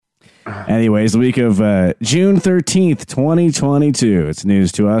Anyways, the week of June 13th, 2022. It's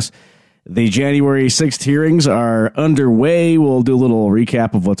news to us. The January 6th hearings are underway. We'll do a little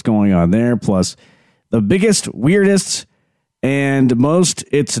recap of what's going on there. Plus, the biggest, weirdest, and most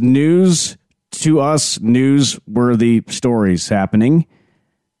it's news to us, newsworthy stories happening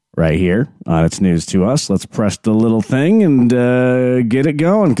right here on It's News to Us. Let's press the little thing and get it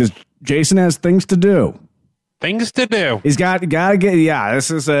going because Jason has things to do. Things to do. He's got to get, we got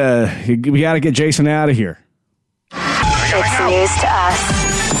to get Jason out of here. It's news to us.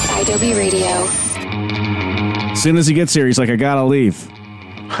 IW Radio. As soon as he gets here, he's like, I got to leave.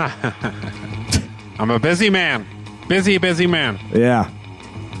 I'm a busy man. Busy man. Yeah.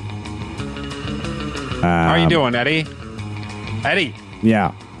 How are you doing, Eddie? Eddie.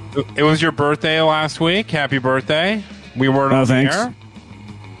 Yeah. It was your birthday last week. Happy birthday. We weren't on the air.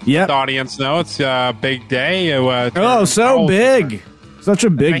 Yep. The audience know it's a big day. So big. Such a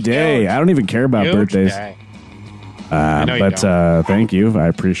big day. I don't even care about birthdays. Thank you. I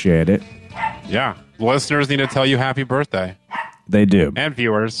appreciate it. Yeah. Listeners need to tell you happy birthday. They do. And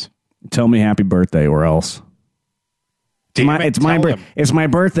viewers. Tell me happy birthday or else. It's my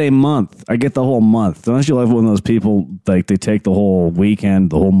birthday month. I get the whole month. Don't you love one of those people, like they take the whole weekend,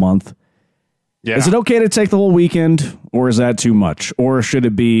 the whole month? Yeah. Is it okay to take the whole weekend, or is that too much? Or should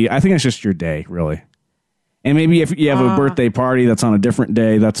it be, I think it's just your day, really. And maybe if you have a birthday party that's on a different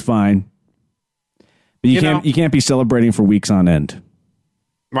day, that's fine. But you can't be celebrating for weeks on end.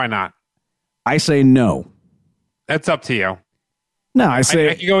 Why not? I say no. It's up to you. No, I say...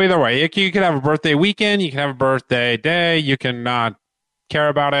 I could go either way. You can have a birthday weekend. You can have a birthday day. You can not care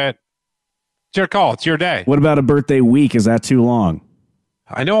about it. It's your call. It's your day. What about a birthday week? Is that too long?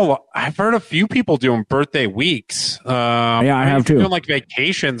 I know. I've heard a few people doing birthday weeks. I have too. Doing like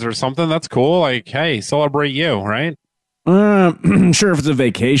vacations or something. That's cool. Like, hey, celebrate you, right? Sure, if it's a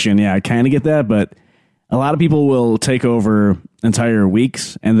vacation, yeah, I kind of get that. But a lot of people will take over entire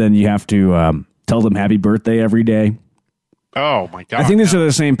weeks, and then you have to tell them happy birthday every day. Oh, my God. I think these are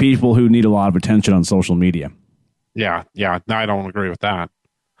the same people who need a lot of attention on social media. Yeah. No, I don't agree with that.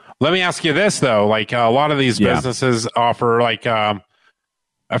 Let me ask you this, though. Like, a lot of these businesses offer, like, a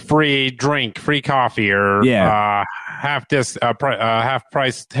free drink, free coffee, or half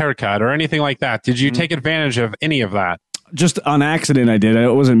price haircut, or anything like that. Did you take advantage of any of that? Just on accident, I did. I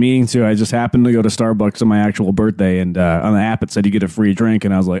wasn't meaning to. I just happened to go to Starbucks on my actual birthday, and on the app it said you get a free drink,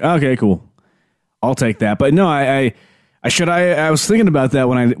 and I was like, okay, cool, I'll take that. But no, I was thinking about that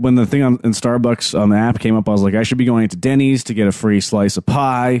when the thing in Starbucks on the app came up. I was like, I should be going to Denny's to get a free slice of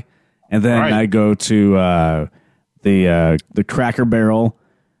pie, and then I go to the Cracker Barrel,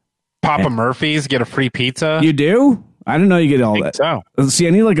 Papa Murphy's, get a free pizza. You do? I didn't know you get all that. So. See, I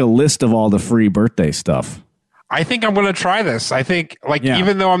need like a list of all the free birthday stuff. I think I'm going to try this. I think,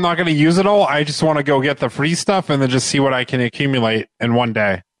 even though I'm not going to use it all, I just want to go get the free stuff and then just see what I can accumulate in one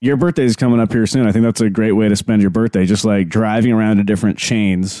day. Your birthday is coming up here soon. I think that's a great way to spend your birthday, just like driving around to different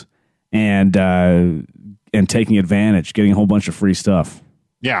chains and taking advantage, getting a whole bunch of free stuff.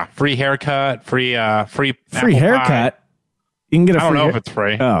 Yeah, free haircut, free haircut. Pie. You can get a free. I don't know if it's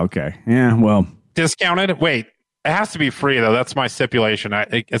free. Oh, okay. Yeah, well, discounted. Wait, it has to be free though. That's my stipulation.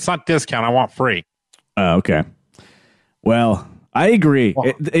 It's not discount. I want free. Okay. Well, I agree.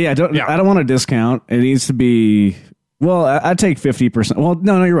 Well, I don't want a discount. It needs to be. Well, I'd take 50%. Well,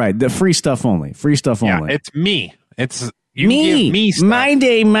 no, you're right. The free stuff only. Free stuff only. Yeah, it's me. It's you. Give me stuff. My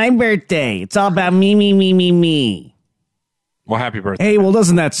day, my birthday. It's all about me. Well, happy birthday. Hey, well,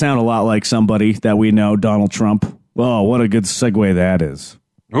 doesn't that sound a lot like somebody that we know, Donald Trump? Oh, what a good segue that is.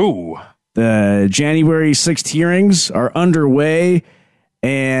 Ooh. The January 6th hearings are underway,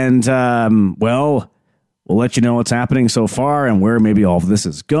 and, we'll let you know what's happening so far and where maybe all of this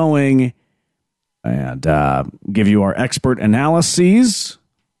is going, and give you our expert analyses,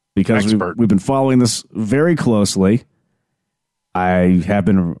 because we've been following this very closely. I have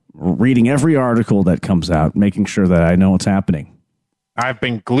been reading every article that comes out, making sure that I know what's happening. I've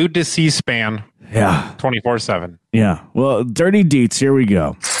been glued to C-SPAN. Yeah. 24/7. Yeah. Well, Dirty Deets, here we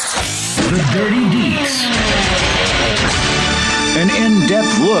go. The Dirty Deets. An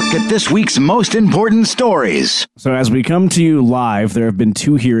in-depth look at this week's most important stories. So as we come to you live, there have been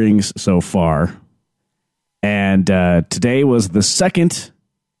 2 hearings so far. And today was the second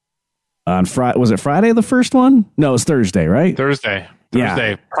on Friday. Was it Friday, the first one? No, it was Thursday, right? Thursday.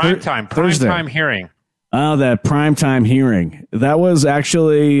 Yeah. Prime time hearing. Oh, that primetime hearing. That was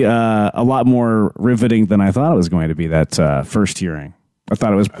actually a lot more riveting than I thought it was going to be, that first hearing. I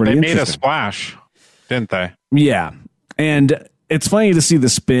thought it was pretty interesting. They made a splash, didn't they? Yeah. And it's funny to see the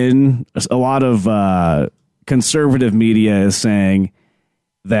spin. A lot of conservative media is saying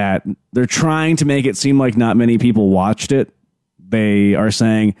that they're trying to make it seem like not many people watched it. They are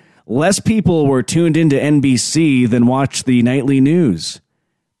saying less people were tuned into NBC than watched the nightly news.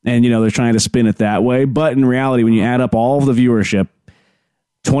 And, they're trying to spin it that way. But in reality, when you add up all of the viewership,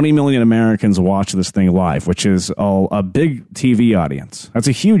 20 million Americans watch this thing live, which is a big TV audience. That's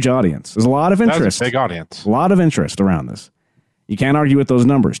a huge audience. There's a lot of interest. That's a big audience. A lot of interest around this. You can't argue with those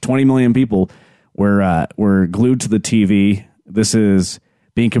numbers. 20 million people were glued to the TV. This is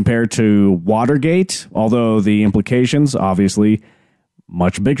being compared to Watergate, although the implications, obviously,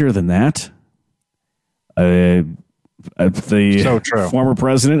 much bigger than that. The former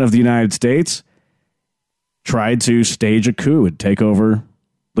president of the United States tried to stage a coup and take over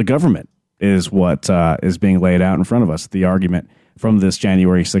the government, is what is being laid out in front of us, the argument from this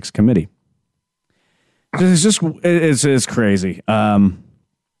January 6th committee. It's crazy.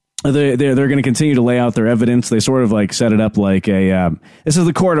 They're going to continue to lay out their evidence. They sort of like set it up like this is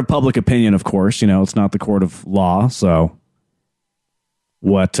the court of public opinion, of course. It's not the court of law. So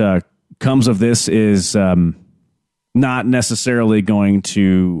what comes of this is not necessarily going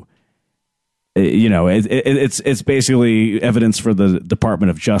to, it's basically evidence for the Department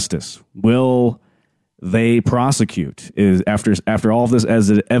of Justice. Will they prosecute? Is after all of this, as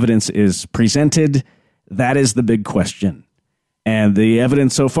the evidence is presented, that is the big question. And the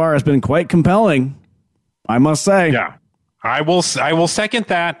evidence so far has been quite compelling, I must say. Yeah, I will second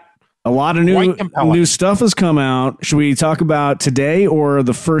that. A lot of new stuff has come out. Should we talk about today or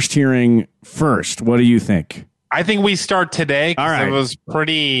the first hearing first? What do you think? I think we start today because it was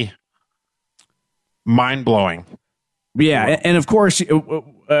pretty mind-blowing. Yeah, and of course,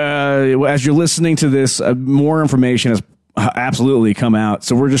 as you're listening to this, more information has absolutely come out.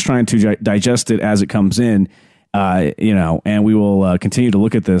 So we're just trying to digest it as it comes in. And we will continue to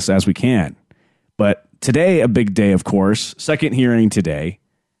look at this as we can. But today, a big day, of course. Second hearing today.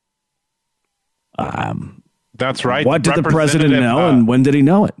 That's right. What did the president know, and when did he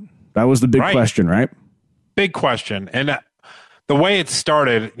know it? That was the big question, right? Big question. And the way it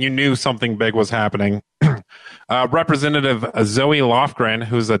started, you knew something big was happening. Representative Zoe Lofgren,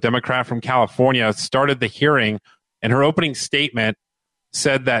 who's a Democrat from California, started the hearing, and her opening statement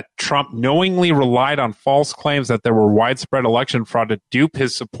said that Trump knowingly relied on false claims that there were widespread election fraud to dupe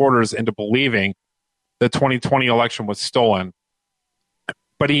his supporters into believing the 2020 election was stolen.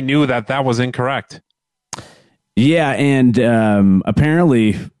 But he knew that was incorrect. Yeah, and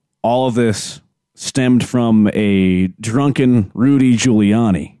apparently all of this stemmed from a drunken Rudy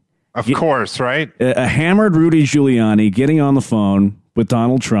Giuliani. Of course, right? A hammered Rudy Giuliani getting on the phone with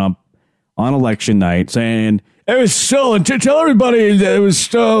Donald Trump on election night saying, it was stolen. Tell everybody that it was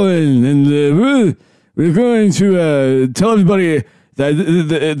stolen. And we're going to tell everybody that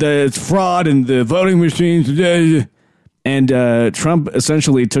it's fraud and the voting machines. And Trump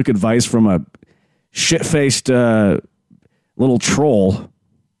essentially took advice from a shit-faced little troll,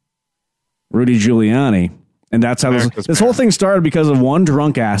 Rudy Giuliani. And that's how this whole thing started, because of one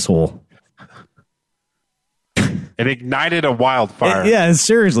drunk asshole. It ignited a wildfire. Yeah,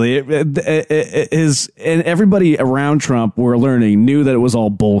 seriously. And everybody around Trump, we're learning, knew that it was all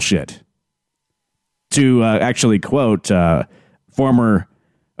bullshit. To actually quote former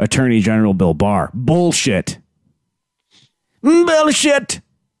Attorney General Bill Barr, bullshit. Bullshit.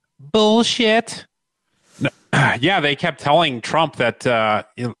 Bullshit. Yeah, they kept telling Trump that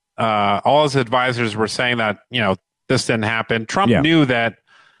all his advisors were saying that, this didn't happen. Trump knew that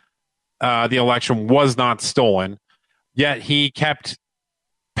the election was not stolen. Yet he kept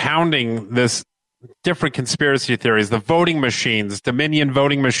pounding this different conspiracy theories. The voting machines, Dominion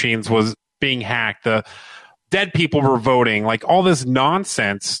voting machines was being hacked. The dead people were voting, like all this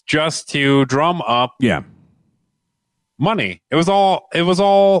nonsense just to drum up money. It was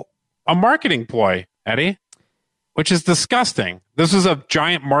all a marketing ploy, Eddie, which is disgusting. This was a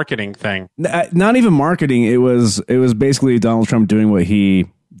giant marketing thing. Not even marketing. It was basically Donald Trump doing what he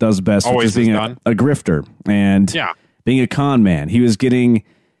does best, which is being a grifter and being a con man. He's trying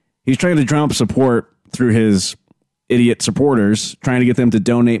to drum up support through his idiot supporters, trying to get them to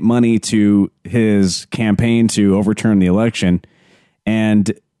donate money to his campaign to overturn the election.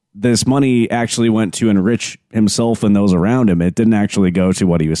 And this money actually went to enrich himself and those around him. It didn't actually go to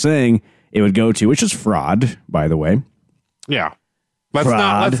what he was saying it would go to, which is fraud, by the way. Yeah. Let's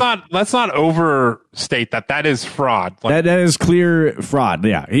not overstate that is fraud. That is clear fraud.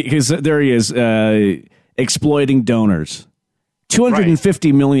 Yeah. Because there he is, exploiting donors.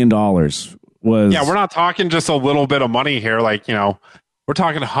 $250 million was. Yeah, we're not talking just a little bit of money here. We're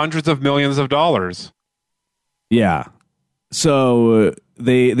talking hundreds of millions of dollars. Yeah. So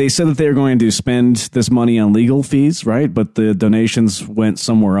they said that they were going to spend this money on legal fees, right? But the donations went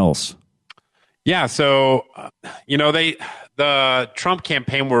somewhere else. Yeah, so the Trump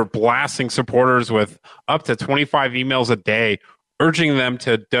campaign were blasting supporters with up to 25 emails a day, urging them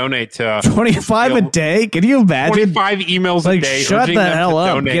to donate to 25 a day. Can you imagine? 25 emails a day. Shut the hell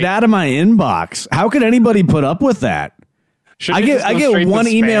up! Donate. Get out of my inbox. How could anybody put up with that? I get one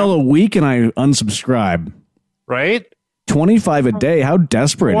email a week and I unsubscribe. Right? 25 a day. How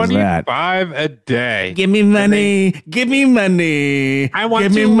desperate is that? 25 a day. Give me money. Give me money. I want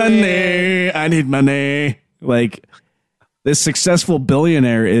Give me money. I need money. Like, this successful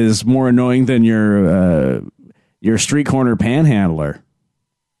billionaire is more annoying than your street corner panhandler.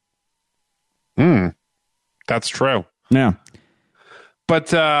 That's true. Yeah. But,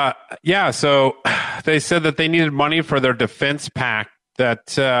 so they said that they needed money for their defense pack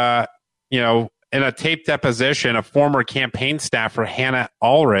that, in a tape deposition, a former campaign staffer, Hannah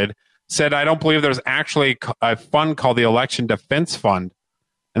Allred, said, I don't believe there's actually a fund called the Election Defense Fund,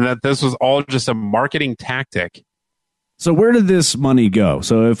 and that this was all just a marketing tactic. So where did this money go?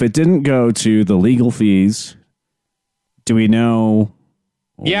 So if it didn't go to the legal fees, do we know?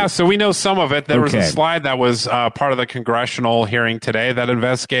 Yeah, so we know some of it. There was a slide that was part of the congressional hearing today that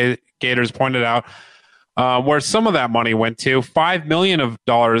investigators pointed out where some of that money went to. $5 million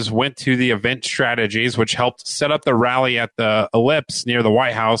went to the event strategies, which helped set up the rally at the Ellipse near the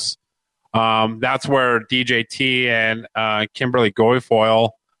White House. That's where DJT and Kimberly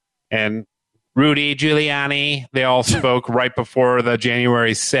Guilfoyle and Rudy Giuliani, they all spoke right before the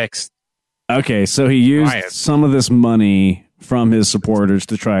January 6th. Okay, so he used some of this money from his supporters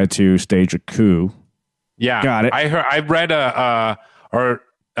to try to stage a coup. Yeah, got it. I read it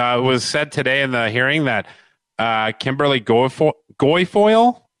was said today in the hearing that Kimberly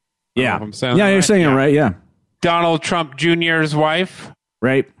Guilfoyle. Yeah, I'm saying you're saying it right. Yeah, Donald Trump Jr.'s wife.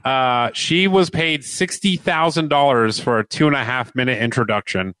 Right. She was paid $60,000 for a 2.5-minute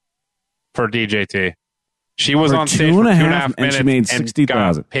introduction for DJT. She was on stage for 2.5 minutes and she made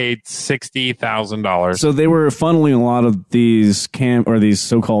 $60,000. Paid $60,000. So they were funneling a lot of these these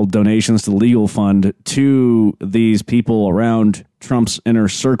so-called donations to the legal fund to these people around Trump's inner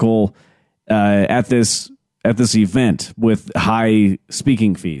circle at this event with high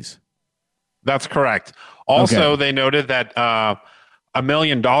speaking fees. That's correct. Also, they noted that $1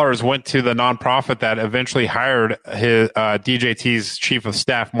 million went to the nonprofit that eventually hired his DJT's chief of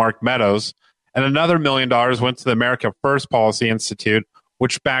staff, Mark Meadows. And another $1 million went to the America First Policy Institute,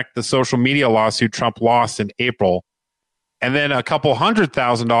 which backed the social media lawsuit Trump lost in April. And then a couple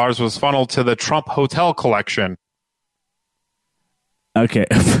 $100,000 was funneled to the Trump Hotel collection. Okay.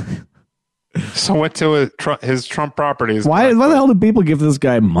 So went to his Trump properties. Why the hell do people give this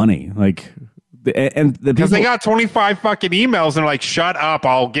guy money? Like, and the because they got 25 fucking emails and they're like, shut up,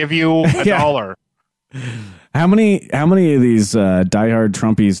 I'll give you $1. How many of these diehard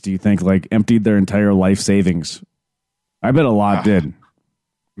Trumpies do you think like emptied their entire life savings? I bet a lot did.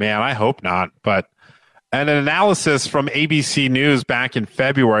 Man, I hope not. But an analysis from ABC News back in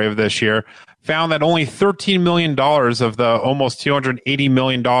February of this year found that only $13 million of the almost $280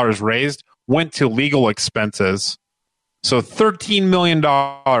 million raised went to legal expenses. So $13 million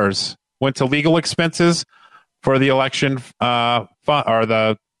went to legal expenses for the election fund or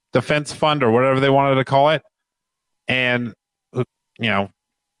the defense fund or whatever they wanted to call it. And,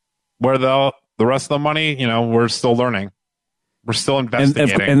 where the rest of the money, we're still learning. We're still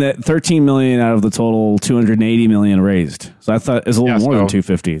investigating. And that $13 million out of the total $280 million raised. So I thought it's a little more than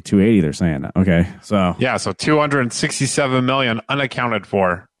 250, 280 they're saying. Okay. So so $267 million unaccounted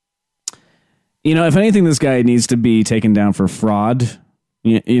for. If anything, this guy needs to be taken down for fraud.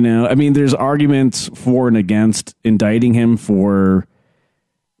 I mean, there's arguments for and against indicting him for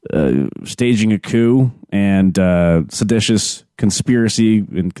staging a coup and seditious conspiracy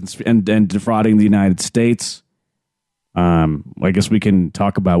and defrauding the United States. I guess we can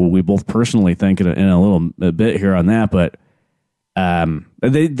talk about what we both personally think in a little bit here on that, but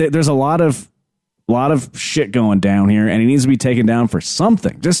there's a lot of shit going down here, and he needs to be taken down for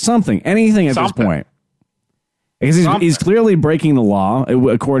something, just something, anything at this point. Because he's clearly breaking the law,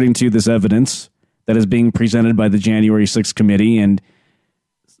 according to this evidence that is being presented by the January 6th committee, and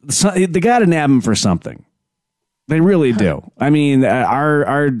they got to nab him for something. They really do. I mean, I'm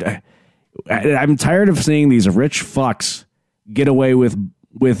tired of seeing these rich fucks get away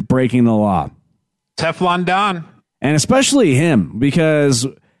with breaking the law. Teflon Don. And especially him, because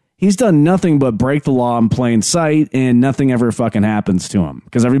he's done nothing but break the law in plain sight, and nothing ever fucking happens to him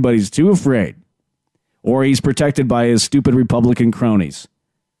because everybody's too afraid. Or he's protected by his stupid Republican cronies.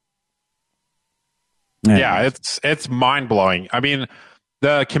 Yeah, it's mind-blowing. I mean,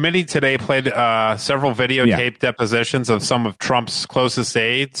 The committee today played several videotape depositions of some of Trump's closest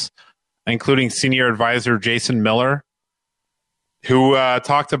aides, including senior advisor Jason Miller, who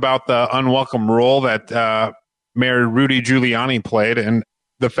talked about the unwelcome role that Mayor Rudy Giuliani played and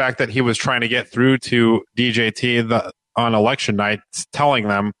the fact that he was trying to get through to DJT on election night, telling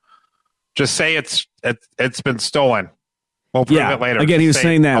them, just say it's been stolen. We'll prove it later. Again, he was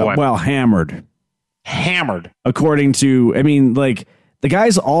saying that while hammered. Hammered. According to, I mean, like, the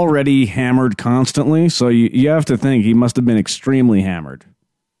guy's already hammered constantly, so you have to think he must have been extremely hammered.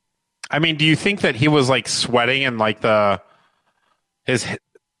 I mean, do you think that he was, like, sweating and, like, his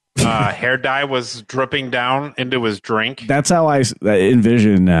hair dye was dripping down into his drink? That's how I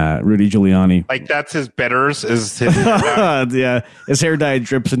envision Rudy Giuliani. Like, that's his bitters? Is his yeah, his hair dye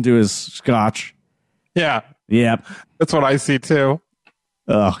drips into his scotch. Yeah. Yep. That's what I see, too.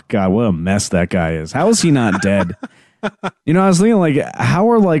 Oh, God, what a mess that guy is. How is he not dead? You know, I was thinking, like, how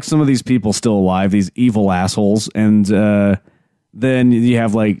are, like, some of these people still alive, these evil assholes? And then you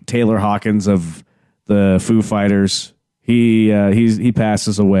have, like, Taylor Hawkins of the Foo Fighters. He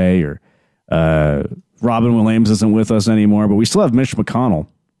passes away, or Robin Williams isn't with us anymore, but we still have Mitch McConnell.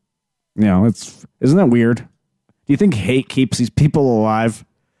 You know, isn't that weird? Do you think hate keeps these people alive?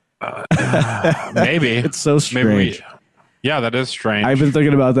 Maybe. It's so strange. Yeah, that is strange. I've been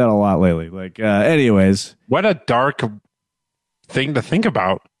thinking about that a lot lately. Like, anyways. What a dark thing to think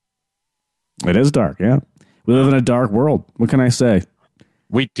about. It is dark, yeah. We live in a dark world. What can I say?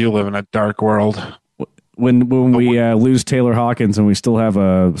 We do live in a dark world. When we lose Taylor Hawkins and we still have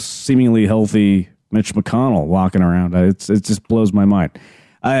a seemingly healthy Mitch McConnell walking around, it just blows my mind.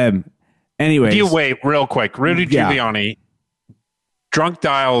 Anyways. Do you wait real quick? Rudy Giuliani, drunk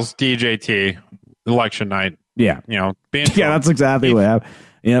dials DJT, election night. Yeah. You know, that's exactly what happened.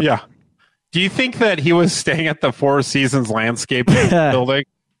 Yep. Yeah. Do you think that he was staying at the Four Seasons landscape building?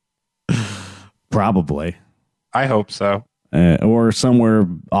 Probably. I hope so. Or somewhere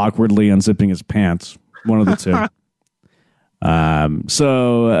awkwardly unzipping his pants. One of the two.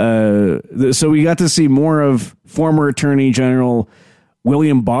 So we got to see more of former Attorney General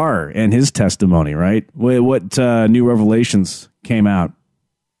William Barr and his testimony, right? What new revelations came out?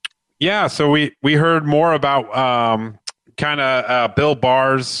 Yeah, so we heard more about Bill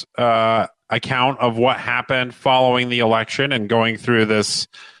Barr's account of what happened following the election and going through this,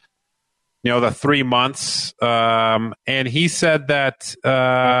 the 3 months. And he said that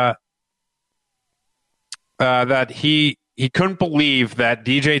that he couldn't believe that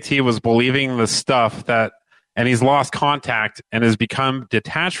DJT was believing the stuff and he's lost contact and has become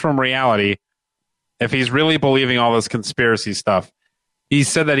detached from reality if he's really believing all this conspiracy stuff. He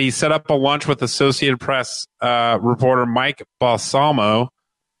said that he set up a lunch with Associated Press reporter Mike Balsamo,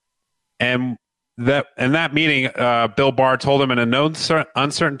 and that in that meeting, Bill Barr told him in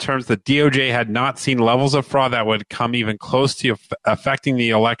uncertain terms that DOJ had not seen levels of fraud that would come even close to affecting the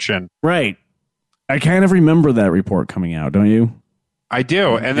election. Right. I kind of remember that report coming out, don't you? I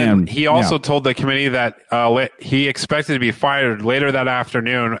do. And then he also told the committee that he expected to be fired later that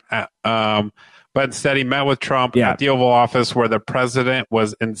afternoon. But instead, he met with Trump at the Oval Office, where the president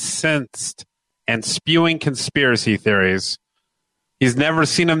was incensed and spewing conspiracy theories. He's never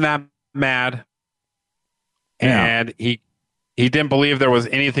seen him that mad. And he didn't believe there was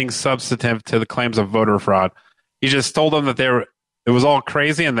anything substantive to the claims of voter fraud. He just told them that it was all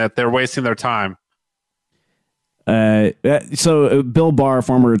crazy and that they're wasting their time. So Bill Barr,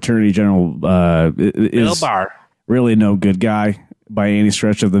 former Attorney General, is Bill Barr. Really no good guy by any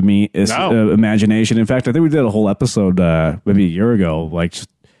stretch of the imagination. In fact, I think we did a whole episode maybe a year ago, like just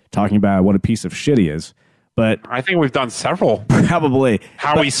talking about what a piece of shit he is. But I think we've done several. Probably.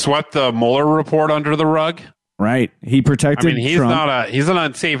 He swept the Mueller report under the rug. Right. He protected Trump. He's an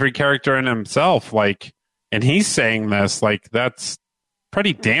unsavory character in himself. And he's saying this, that's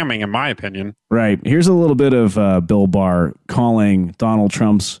pretty damning in my opinion. Right. Here's a little bit of Bill Barr calling Donald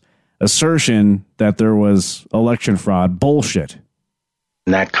Trump's assertion that there was election fraud bullshit.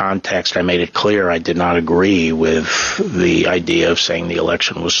 In that context, I made it clear I did not agree with the idea of saying the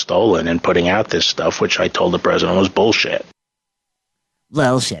election was stolen and putting out this stuff, which I told the president was bullshit.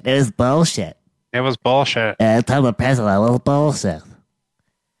 Bullshit. It was bullshit. It was bullshit. I told the president it was bullshit.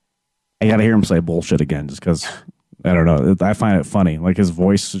 I got to hear him say bullshit again just because, I don't know. I find it funny. His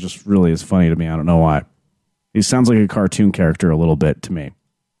voice just really is funny to me. I don't know why. He sounds like a cartoon character a little bit to me.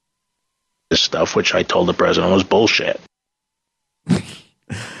 This stuff, which I told the president was bullshit.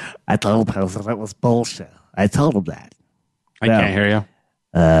 I told the president it was bullshit. I told him that. I can't hear you.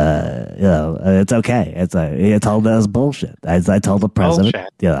 It's okay. I told him that was bullshit. I told the president.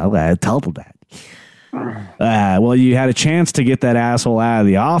 Bullshit. I told him that. Well, you had a chance to get that asshole out of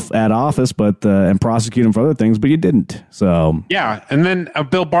the office, but and prosecute him for other things, but you didn't. So yeah, and then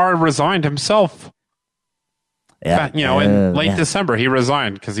Bill Barr resigned himself. Yeah. In late December, he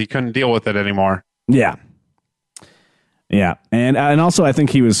resigned because he couldn't deal with it anymore. Yeah. Yeah. And also, I think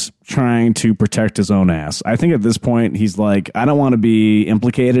he was trying to protect his own ass. I think at this point, he's like, I don't want to be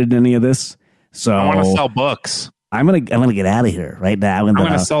implicated in any of this. So I want to sell books. I'm gonna get out of here right now. I'm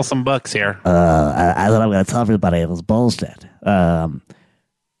gonna sell some books here. I thought I'm gonna tell everybody it was bullshit.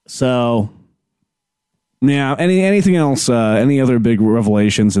 So yeah. Anything else? Any other big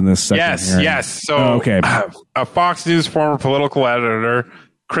revelations in this second hearing? Yes. So a Fox News former political editor,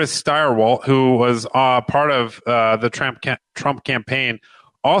 Chris Stirewalt, who was part of the Trump campaign,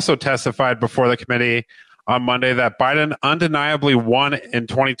 also testified before the committee on Monday that Biden undeniably won in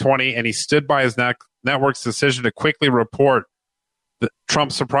 2020, and he stood by his network's decision to quickly report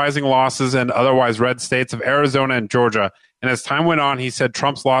Trump's surprising losses in otherwise red states of Arizona and Georgia. And as time went on, he said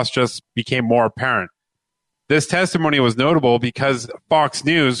Trump's loss just became more apparent. This testimony was notable because Fox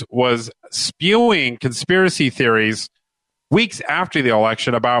News was spewing conspiracy theories weeks after the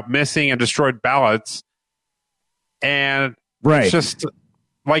election about missing and destroyed ballots. And it's just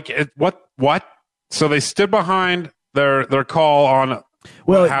like, what? So they stood behind their call on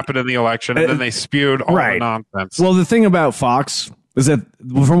what happened in the election, and then they spewed all the nonsense. Well, the thing about Fox is that,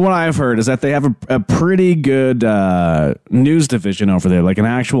 from what I've heard, is that they have a pretty good news division over there, like an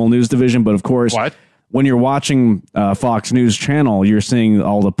actual news division. But of course, when you're watching Fox News Channel, you're seeing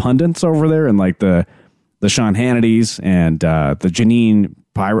all the pundits over there, and like the Sean Hannitys and the Janine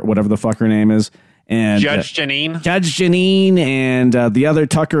Pirate, whatever the fuck her name is. And Judge Janine and the other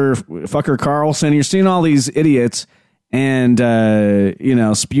fucker Carlson. You're seeing all these idiots and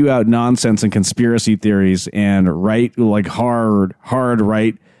spew out nonsense and conspiracy theories and hard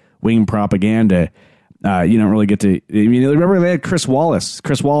right wing propaganda. You don't really get to. I mean, remember they had Chris Wallace.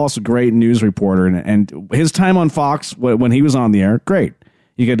 Chris Wallace, a great news reporter, and his time on Fox when he was on the air, great.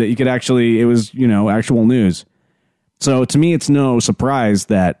 You could actually, it was actual news. So to me, it's no surprise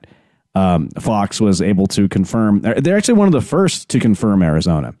that Fox was able to confirm. They're actually one of the first to confirm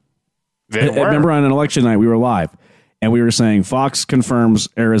Arizona. They were. Remember on an election night, we were live and we were saying Fox confirms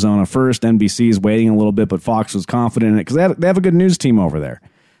Arizona first. NBC is waiting a little bit, but Fox was confident in it because they have a good news team over there.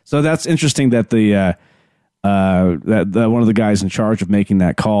 So that's interesting that that one of the guys in charge of making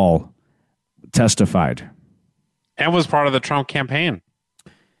that call testified and was part of the Trump campaign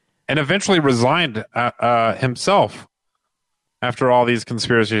and eventually resigned himself. After all these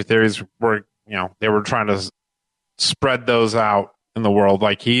conspiracy theories were, they were trying to spread those out in the world,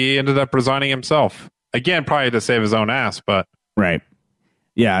 like he ended up resigning himself. Again, probably to save his own ass, but... Right.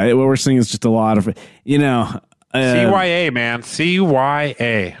 Yeah, what we're seeing is just a lot of, CYA, man.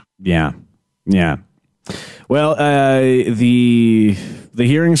 CYA. Yeah. Yeah. Well, the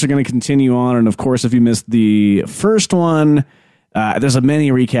hearings are going to continue on, and of course, if you missed the first one, there's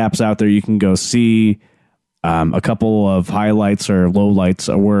many recaps out there you can go see. A couple of highlights or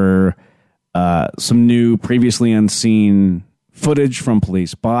lowlights were some new, previously unseen footage from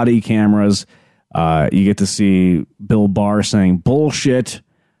police body cameras. You get to see Bill Barr saying bullshit.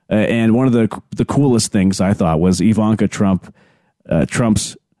 And one of the coolest things I thought was Ivanka Trump,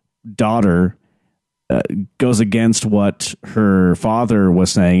 Trump's daughter, goes against what her father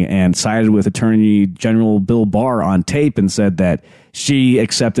was saying and sided with Attorney General Bill Barr on tape and said that she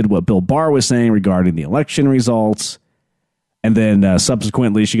accepted what Bill Barr was saying regarding the election results. And then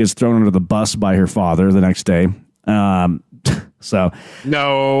subsequently, she gets thrown under the bus by her father the next day. So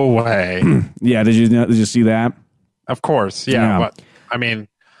no way. Yeah. Did you see that? Of course. Yeah. But I mean,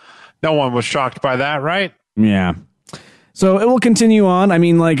 no one was shocked by that, right? Yeah. So it will continue on. I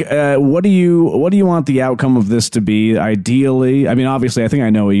mean, what do you want the outcome of this to be? Ideally, I mean, obviously, I think I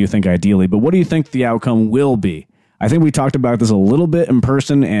know what you think ideally, but what do you think the outcome will be? I think we talked about this a little bit in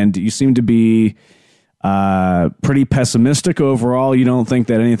person, and you seem to be pretty pessimistic overall. You don't think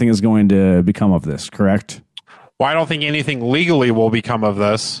that anything is going to become of this, correct? Well, I don't think anything legally will become of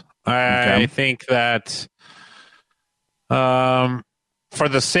this. I think that for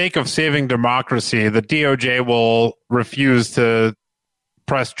the sake of saving democracy, the DOJ will refuse to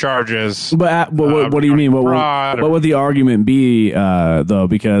press charges. But what do you mean? What would the argument be, though?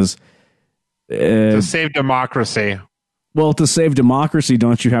 Because to save democracy. Well, to save democracy,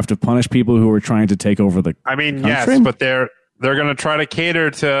 don't you have to punish people who are trying to take over the country? Yes, but they're going to try to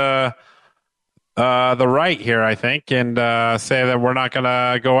cater to the right here, I think, and say that we're not going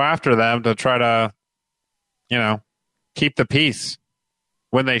to go after them to try to, keep the peace.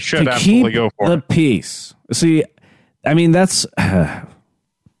 When they should absolutely go for the peace. See, I mean, that's. I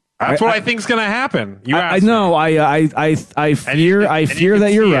That's what I think is going to happen. I know. I fear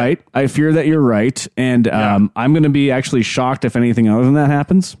that you're right. I fear that you're right, and I'm going to be actually shocked if anything other than that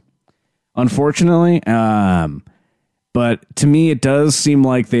happens. Unfortunately, but to me, it does seem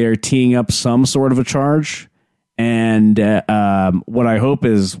like they are teeing up some sort of a charge. And what I hope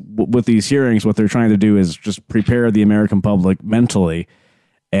is with these hearings, what they're trying to do is just prepare the American public mentally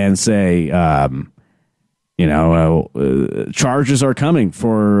and say, charges are coming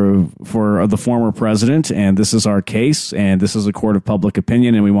for the former president, and this is our case, and this is a court of public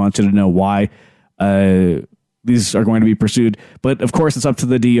opinion, and we want you to know why these are going to be pursued. But of course, it's up to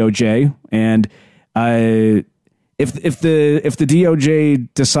the DOJ, and if the DOJ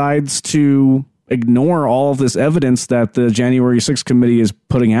decides to ignore all of this evidence that the January 6th committee is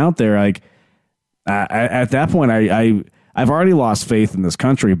putting out there, like at that point, I've already lost faith in this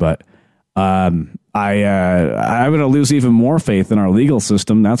country, but I'm going to lose even more faith in our legal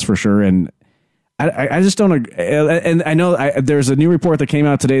system. That's for sure. And I just don't. And I know there's a new report that came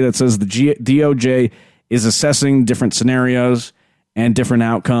out today that says the DOJ is assessing different scenarios and different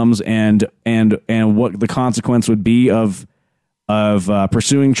outcomes and what the consequence would be of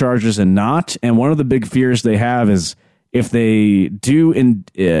pursuing charges and not. And one of the big fears they have is if they do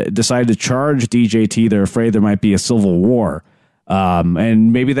decide to charge DJT, they're afraid there might be a civil war.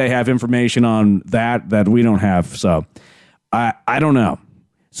 And maybe they have information on that we don't have. So I don't know.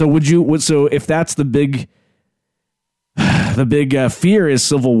 So so if that's the big fear is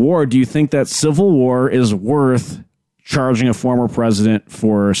civil war, do you think that civil war is worth charging a former president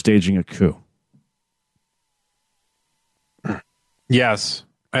for staging a coup? Yes.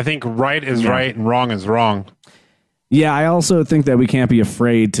 I think right is right and wrong is wrong. Yeah, I also think that we can't be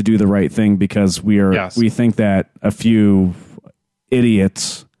afraid to do the right thing because we think that a few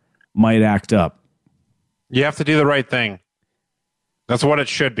idiots might act up. You have to do the right thing. That's what it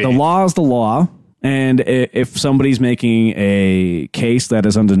should be. The law is the law, and if somebody's making a case that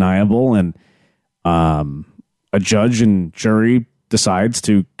is undeniable and a judge and jury decides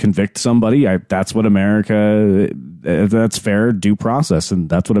to convict somebody, that's what that's fair due process, and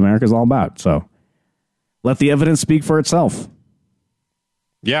that's what America's all about. So let the evidence speak for itself.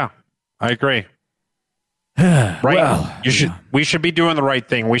 Yeah, I agree. Right. Well, we should be doing the right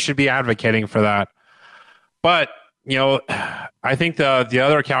thing. We should be advocating for that. But, I think the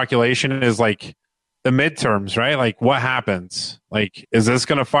other calculation is like the midterms, right? Like what happens? Like, is this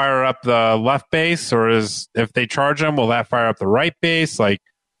going to fire up the left base, or if they charge them, will that fire up the right base? Like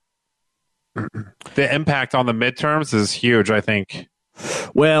the impact on the midterms is huge, I think.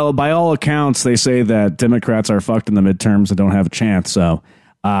 Well, by all accounts, they say that Democrats are fucked in the midterms and don't have a chance. So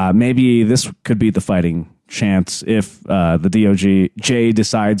maybe this could be the fighting chance if the DOJ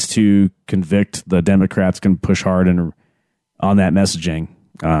decides to convict. The Democrats can push hard on that messaging.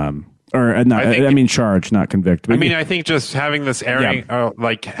 Charge, not convict. I think just having this airing,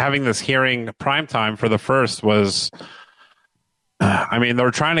 having this hearing prime time for the first was,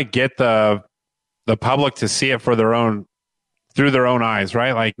 they're trying to get the public to see it through their own eyes,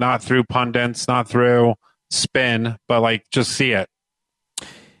 right? Like not through pundits, not through spin, but like just see it.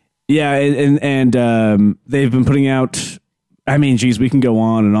 Yeah, and they've been putting out. We can go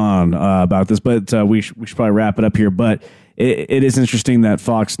on and on about this, but we should probably wrap it up here. But it is interesting that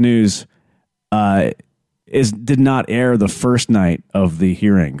Fox News did not air the first night of the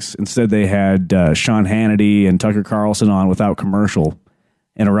hearings. Instead, they had Sean Hannity and Tucker Carlson on without commercial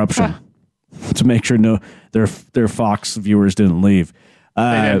interruption to make sure their Fox viewers didn't leave.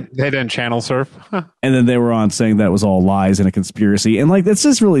 They didn't channel surf. And then they were on saying that was all lies and a conspiracy. And like, that's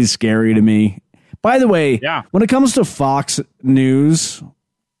just really scary to me. By the way, when it comes to Fox News,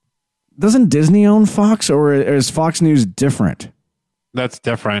 doesn't Disney own Fox, or is Fox News different? That's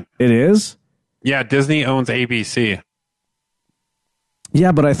different. It is? Yeah, Disney owns ABC.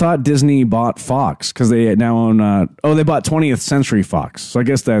 Yeah, but I thought Disney bought Fox because they now own... they bought 20th Century Fox. So I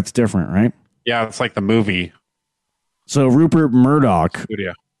guess that's different, right? Yeah, it's like the movie. So Rupert Murdoch,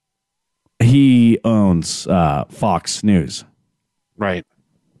 Studio. He owns Fox News. Right.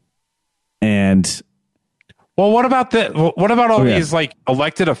 And... Well, what about all these like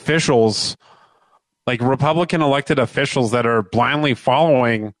elected officials, like Republican elected officials that are blindly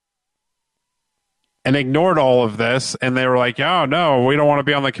following and ignored all of this, and they were like, "Oh no, we don't want to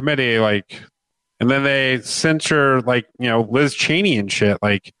be on the committee." Like, and then they censure Liz Cheney and shit.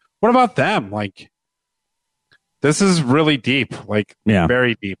 Like, what about them? Like, this is really deep. Like,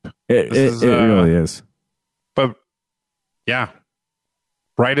 very deep. It really is. But yeah,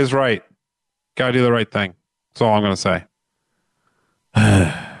 right is right. Got to do the right thing. That's all I'm going to say.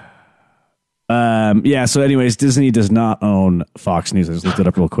 So anyways, Disney does not own Fox News. I just looked it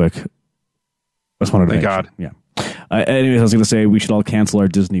up real quick. I just wanted to Thank God. Sure. Yeah. Anyways, I was going to say we should all cancel our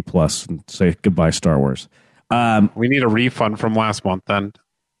Disney Plus and say goodbye, Star Wars. We need a refund from last month then.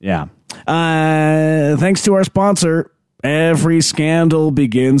 Yeah. Thanks to our sponsor, every scandal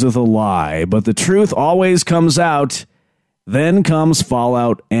begins with a lie, but the truth always comes out. Then comes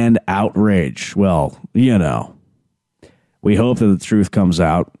fallout and outrage. Well, you know, we hope that the truth comes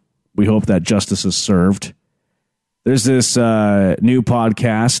out. We hope that justice is served. There's this new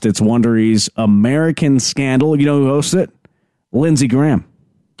podcast. It's Wondery's American Scandal. You know who hosts it? Lindsey Graham.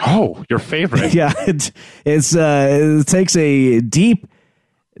 Oh, your favorite. Yeah, it takes a deep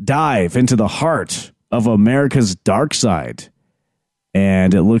dive into the heart of America's dark side.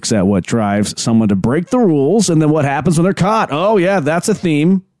 And it looks at what drives someone to break the rules and then what happens when they're caught. Oh, yeah, that's a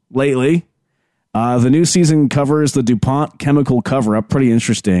theme lately. The new season covers the DuPont chemical cover-up. Pretty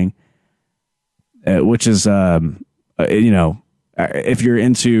interesting. Which is, if you're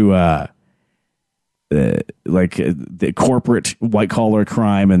into the corporate white-collar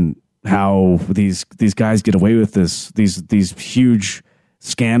crime and how these guys get away with these huge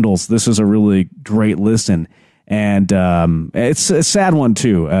scandals, this is a really great listen. And it's a sad one,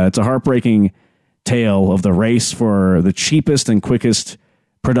 too. It's a heartbreaking tale of the race for the cheapest and quickest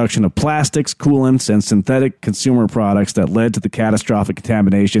production of plastics, coolants, and synthetic consumer products that led to the catastrophic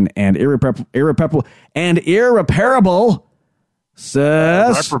contamination and irreparable, I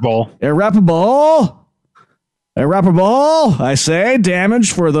say,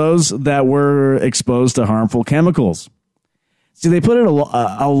 damage for those that were exposed to harmful chemicals. See, they put in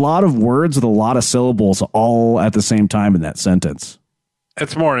a lot of words with a lot of syllables all at the same time in that sentence.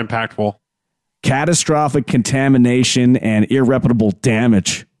 It's more impactful. Catastrophic contamination and irreparable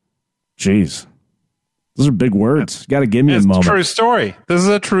damage. Jeez. Those are big words. You got to give me a moment. It's a true story. This is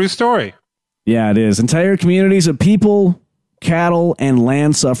a true story. Yeah, it is. Entire communities of people, cattle, and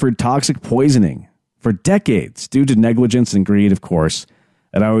land suffered toxic poisoning for decades due to negligence and greed, of course.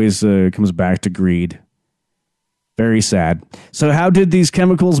 It always comes back to greed. Very sad. So how did these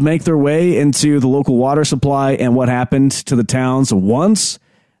chemicals make their way into the local water supply, and what happened to the towns once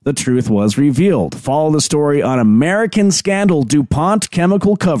the truth was revealed? Follow the story on American Scandal, DuPont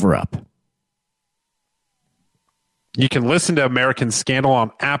chemical cover-up. You can listen to American Scandal on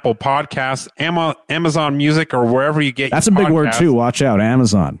Apple Podcasts, Amazon Music, or wherever you get That's a big word, too. Watch out,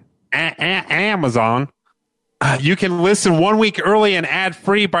 Amazon. Amazon. You can listen 1 week early and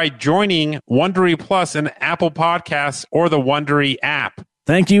ad-free by joining Wondery Plus in Apple Podcasts or the Wondery app.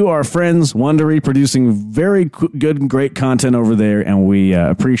 Thank you, our friends, Wondery, producing very good and great content over there, and we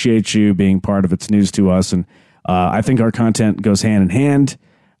appreciate you being part of It's News to Us. And I think our content goes hand in hand.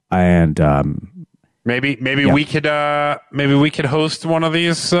 And maybe we could host one of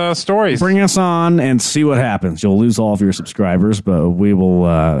these stories. Bring us on and see what happens. You'll lose all of your subscribers, but we will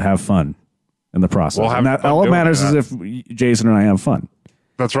have fun in the process. All that matters is if Jason and I have fun.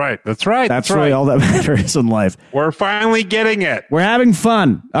 That's right. That's really all that matters in life. We're finally getting it. We're having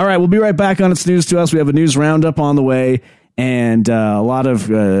fun. All right, we'll be right back on It's News to Us. We have a news roundup on the way and a lot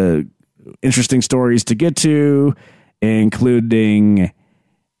of interesting stories to get to, including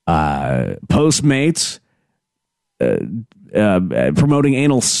Postmates promoting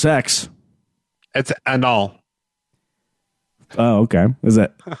anal sex. It's anal. Oh, okay. Is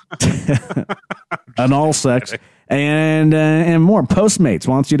that anal sex and more? Postmates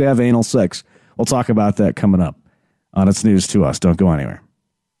wants you to have anal sex. We'll talk about that coming up on It's News to Us. Don't go anywhere.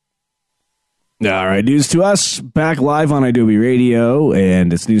 All right, News to Us back live on Adobe Radio,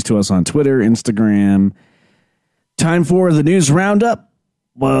 and It's News to Us on Twitter, Instagram. Time for the news roundup.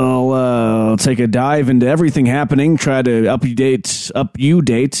 Well, take a dive into everything happening. Try to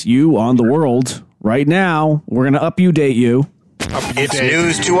up-you-date you on the world right now. We're going to up-you-date you. It's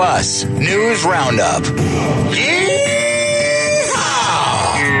News to Us. News Roundup.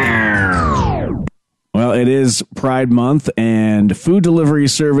 Yeehaw! Well, it is Pride Month, and food delivery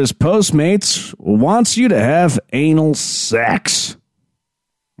service Postmates wants you to have anal sex.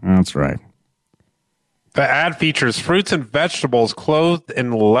 That's right. The ad features fruits and vegetables clothed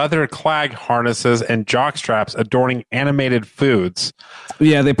in leather clag harnesses and jock straps adorning animated foods.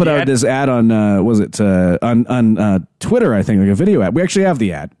 Yeah, they put out this ad on, on Twitter, I think, like a video ad. We actually have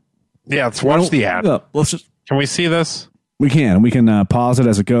the ad. Yeah, let's watch the ad. Can we see this? We can. We can pause it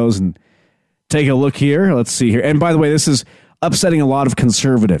as it goes and take a look here. Let's see here. And by the way, this is upsetting a lot of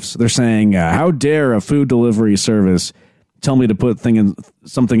conservatives. They're saying, how dare a food delivery service tell me to put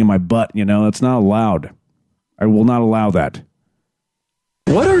something in my butt? You know, that's not allowed. I will not allow that.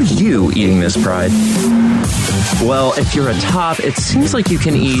 What are you eating this Pride? Well, if you're a top, it seems like you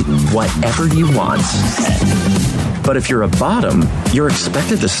can eat whatever you want. But if you're a bottom, you're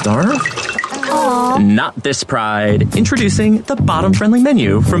expected to starve? Aww. Not this pride. Introducing the bottom-friendly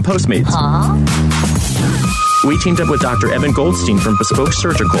menu from Postmates. We teamed up with Dr. Evan Goldstein from Bespoke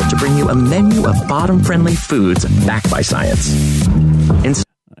Surgical to bring you a menu of bottom-friendly foods backed by science.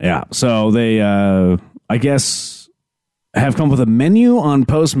 Yeah, so they, I guess, have come up with a menu on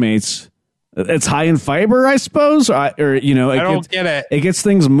Postmates. It's high in fiber, I suppose, or you know, I don't get it. It gets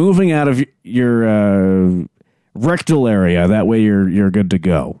things moving out of your rectal area. That way, you're good to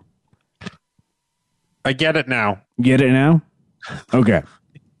go. I get it now. Get it now? Okay.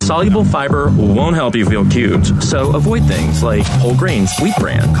 Soluble fiber won't help you feel cute, so avoid things like whole grains, wheat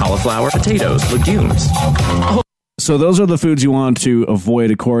bran, cauliflower, potatoes, legumes. So those are the foods you want to avoid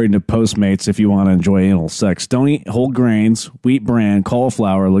according to Postmates if you want to enjoy anal sex. Don't eat whole grains, wheat bran,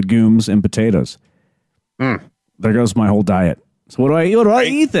 cauliflower, legumes, and potatoes. There goes my whole diet. So what do I eat? What do I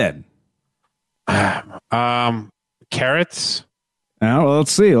eat then? Carrots. Now, well,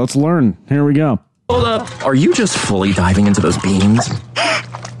 let's see. Let's learn. Here we go. Hold up. Are you just fully diving into those beans?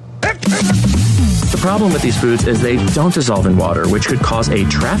 The problem with these foods is they don't dissolve in water, which could cause a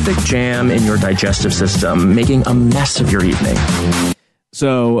traffic jam in your digestive system, making a mess of your evening.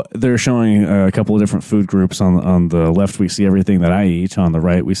 So they're showing a couple of different food groups. On the left, we see everything that I eat. On the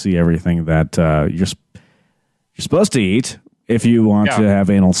right, we see everything that you're supposed to eat if you want to have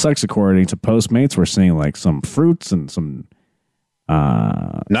anal sex. According to Postmates, we're seeing like some fruits and some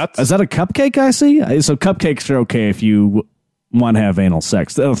nuts. Is that a cupcake I see? So cupcakes are okay if you want to have anal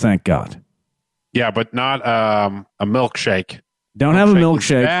sex. Oh, thank God. Yeah, but not a milkshake. Don't have a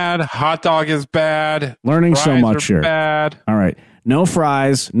milkshake. Bad. Hot dog is bad. Learning Fries so much here. Bad. All right. No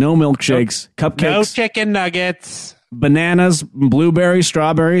fries, no milkshakes, cupcakes. No chicken nuggets. Bananas, blueberries,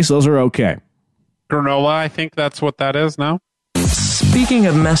 strawberries, those are okay. Granola, I think that's what that is now. Speaking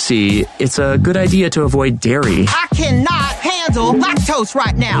of messy, it's a good idea to avoid dairy. I cannot handle lactose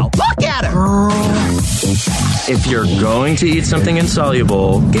right now. Look at her. If you're going to eat something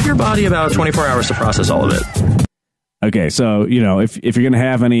insoluble, give your body about 24 hours to process all of it. Okay, so, you know, if you're going to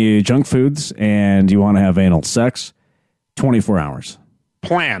have any junk foods and you want to have anal sex, 24 hours.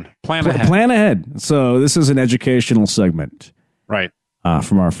 Plan ahead. Plan ahead. So this is an educational segment. Right.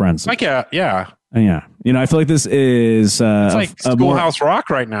 From our friends. Like, yeah. Yeah. You know, I feel like this is... it's like Schoolhouse Rock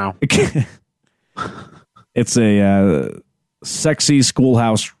right now. It's a sexy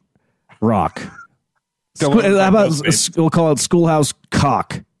Schoolhouse Rock. How about we'll call it Schoolhouse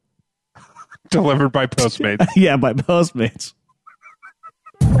Cock? Delivered by Postmates. Yeah, by Postmates.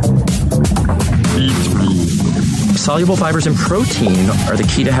 Soluble fibers and protein are the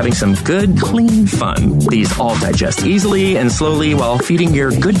key to having some good, clean fun. These all digest easily and slowly while feeding your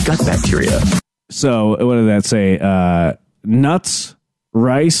good gut bacteria. So, what did that say? Nuts,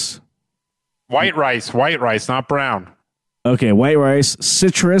 rice. White rice, not brown. Okay, white rice,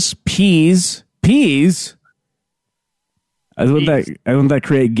 citrus, peas. Peas? Wouldn't that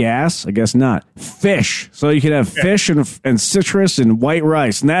create gas? I guess not. Fish. So you could have fish and citrus and white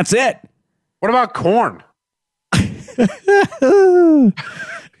rice, and that's it. What about corn? I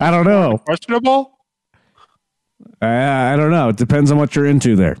don't know. Questionable? I don't know. It depends on what you're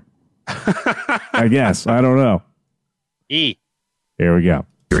into there. I guess. I don't know. Here we go.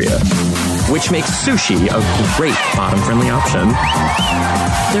 Which makes sushi a great bottom-friendly option.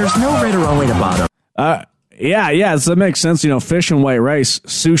 There's no right or wrong way to bottom. Yeah, so that makes sense. You know, fish and white rice,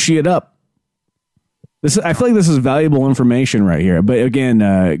 sushi it up. I feel like this is valuable information right here. But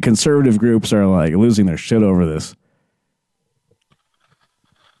again, conservative groups are like losing their shit over this.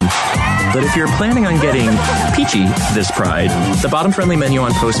 But if you're planning on getting peachy this pride, the bottom-friendly menu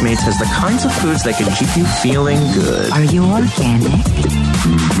on Postmates has the kinds of foods that can keep you feeling good. Are you organic?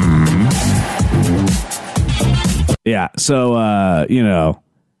 Mm-hmm. Yeah, so, you know,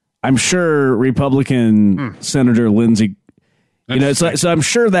 I'm sure Republican Senator Lindsey... You know, so I'm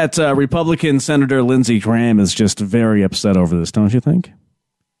sure that Republican Senator Lindsey Graham is just very upset over this, don't you think?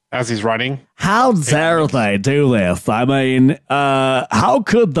 As he's running? How dare they do this? I mean, how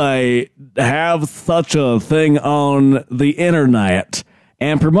could they have such a thing on the internet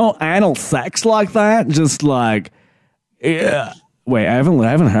and promote anal sex like that? Just like, yeah. Wait, I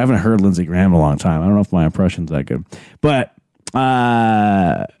haven't heard Lindsey Graham in a long time. I don't know if my impression's that good, but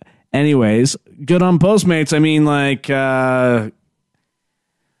anyways, good on Postmates. I mean, like, there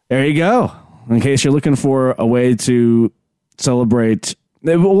you go. In case you're looking for a way to celebrate.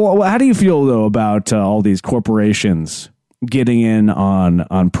 How do you feel, though, about all these corporations getting in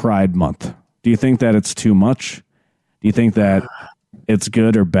on Pride Month? Do you think that it's too much? Do you think that it's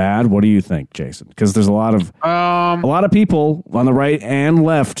good or bad? What do you think, Jason? Because there's a lot of people on the right and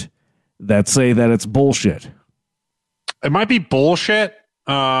left that say that it's bullshit. It might be bullshit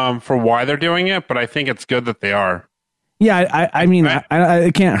for why they're doing it, but I think it's good that they are. Yeah, I mean, right?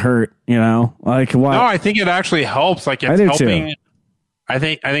 It can't hurt, you know. Like, why? No, I think it actually helps. Like, it's helping. Too. I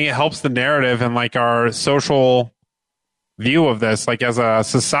think it helps the narrative and like our social view of this. Like, as a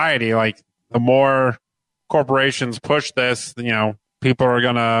society, like the more corporations push this, you know, people are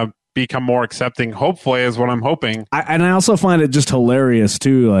gonna become more accepting. Hopefully, is what I'm hoping. And I also find it just hilarious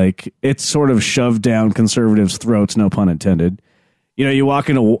too. Like, it's sort of shoved down conservatives' throats. No pun intended. You know, you walk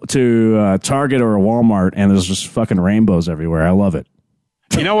into Target or a Walmart and there's just fucking rainbows everywhere. I love it.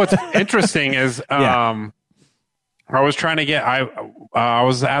 You know what's interesting is I was trying to get I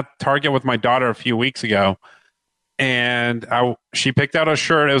was at Target with my daughter a few weeks ago, and she picked out a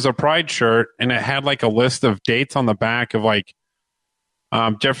shirt. It was a Pride shirt, and it had like a list of dates on the back of like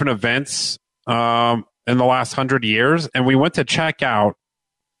different events in the last 100 years. And we went to check out,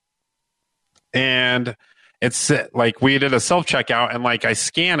 and it's like we did a self-checkout, and like I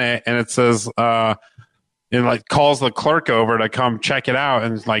scan it and it says it like calls the clerk over to come check it out,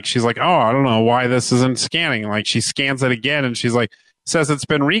 and like she's like, oh, I don't know why this isn't scanning. Like she scans it again and she's like, says it's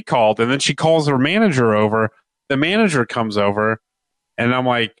been recalled, and then she calls her manager over. The manager comes over, and I'm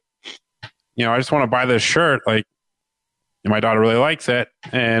like, you know, I just want to buy this shirt, like, and my daughter really likes it,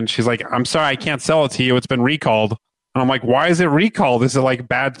 and she's like, I'm sorry, I can't sell it to you, it's been recalled. And I'm like, why is it recalled? Is it like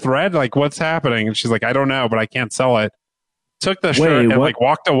bad thread? Like, what's happening? And she's like, I don't know, but I can't sell it. Took the shirt and like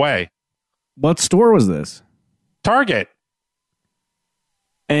walked away. What store was this? Target.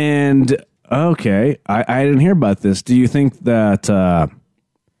 And okay, I didn't hear about this. Do you think that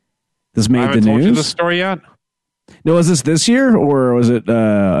this made the news? I haven't told you the story yet. No, was this year or was it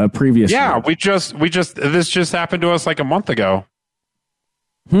a previous? Yeah, year? we just this just happened to us like a month ago.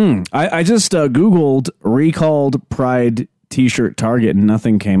 I just Googled recalled Pride T-shirt Target and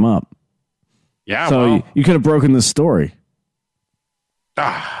nothing came up. Yeah, so you could have broken this story.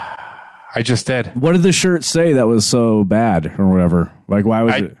 I just did. What did the shirt say that was so bad or whatever? Like, why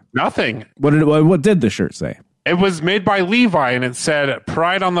was it? Nothing. What did the shirt say? It was made by Levi, and it said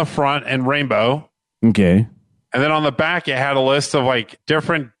Pride on the front and rainbow. Okay. And then on the back, it had a list of like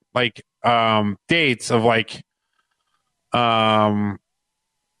different like dates of like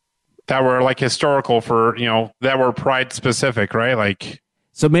that were like historical for, you know, that were Pride specific, right? Like,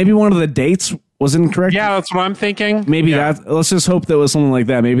 so maybe one of the dates was incorrect. Yeah, that's what I'm thinking. Maybe that. Let's just hope that was something like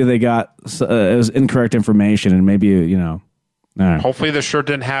that. Maybe they got it was incorrect information, and maybe, you know. Hopefully the shirt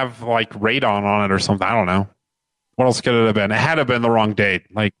didn't have like radon on it or something. I don't know. What else could it have been? It had to have been the wrong date,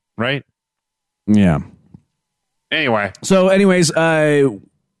 like, right? Yeah. Anyway. So, anyways,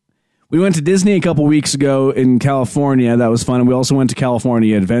 we went to Disney a couple weeks ago in California. That was fun. We also went to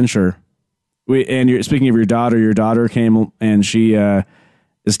California Adventure. Speaking of your daughter came and she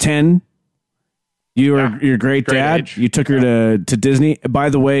is 10. You're a great dad. Age. You took her to Disney. By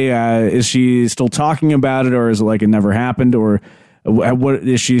the way, is she still talking about it, or is it like it never happened, or what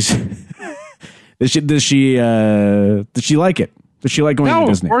is she? Does she like it? Does she like going to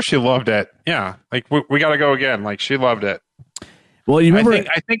Disney? Of course she loved it. Yeah, like we got to go again. Like she loved it. Well, you remember?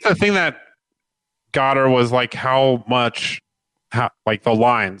 I think the thing that got her was like how like the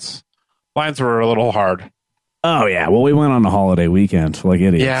lines were a little hard. Oh yeah. Well, we went on a holiday weekend like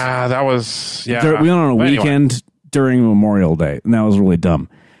idiots. Yeah, that was We went on a weekend during Memorial Day, and that was really dumb.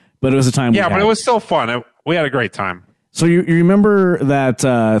 But it was a time. Yeah, but it was still fun. We had a great time. So you remember that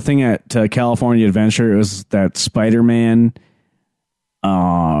thing at California Adventure? It was that Spider-Man.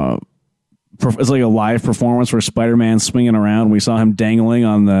 It's like a live performance where Spider-Man's swinging around. We saw him dangling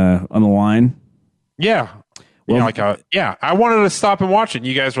on the line. Yeah. Well, I wanted to stop and watch it. And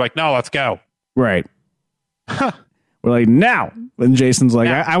you guys were like, "No, let's go." Right. We're like, "Now." And Jason's like,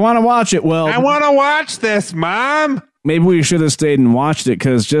 "I want to watch it." Well, I want to watch this, Mom. Maybe we should have stayed and watched it,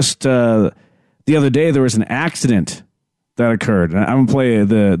 because just the other day there was an accident that occurred. And I'm gonna play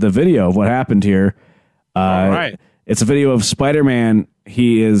the video of what happened here. All right. It's a video of Spider-Man.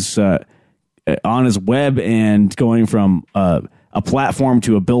 He is on his web and going from a platform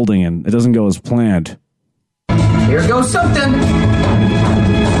to a building, and it doesn't go as planned. Here goes something.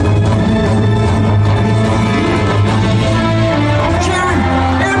 Sharon,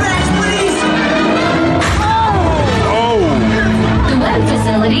 airbags, please. Oh! The web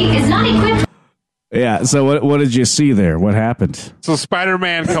facility is not equipped. Yeah, so what did you see there? What happened? So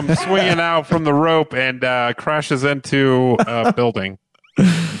Spider-Man comes swinging out from the rope and crashes into a building.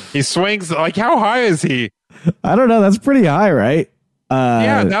 He swings, like, how high is he? I don't know. That's pretty high, right?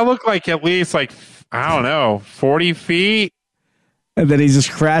 Yeah, that looked like at least, like, I don't know, 40 feet. And then he just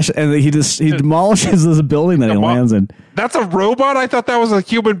crashed, and he demolishes this building that he lands in. That's a robot? I thought that was a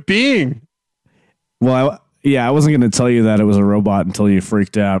human being. Well, I wasn't going to tell you that it was a robot until you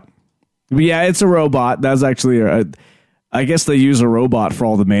freaked out. But yeah, it's a robot. That's actually, I guess they use a robot for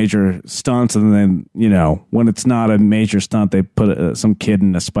all the major stunts, and then, when it's not a major stunt, they put some kid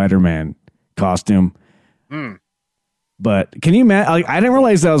in a Spider-Man costume. But can you imagine? I didn't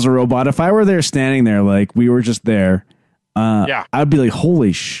realize that was a robot. If I were there standing there, like we were just there, I'd be like,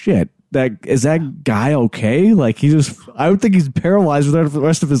 holy shit. Is that guy okay? Like I would think he's paralyzed for the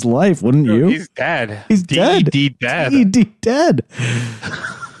rest of his life, wouldn't you? He's dead. He's dead. Dead.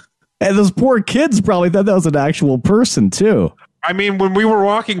 And those poor kids probably thought that was an actual person too. I mean, when we were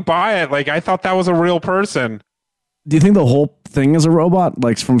walking by it, like I thought that was a real person. Do you think the whole thing is a robot,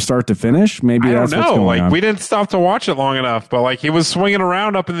 like from start to finish? Maybe I that's don't know. What's going on. We didn't stop to watch it long enough, but like he was swinging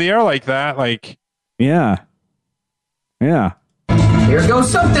around up in the air like that, like yeah. Here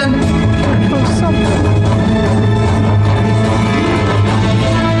goes something. Sharon,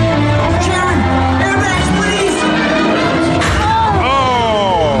 airbags, please.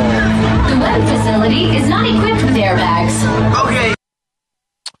 Oh! The web facility is not equipped with airbags. Okay.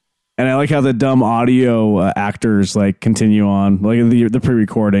 And I like how the dumb audio actors like continue on, like the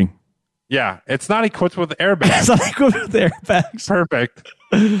pre-recording. Yeah, it's not equipped with airbags. It's not equipped with airbags. Perfect.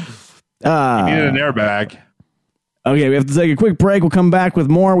 You needed an airbag. Okay, we have to take a quick break. We'll come back with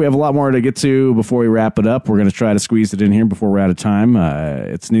more. We have a lot more to get to before we wrap it up. We're going to try to squeeze it in here before we're out of time.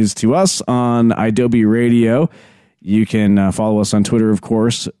 It's News to Us on Adobe Radio. You can follow us on Twitter, of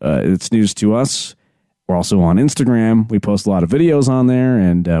course. It's News to Us. We're also on Instagram. We post a lot of videos on there,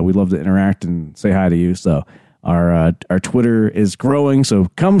 and we'd love to interact and say hi to you. So our Twitter is growing, so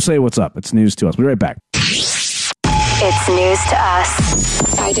come say what's up. It's News to Us. We'll be right back. It's News to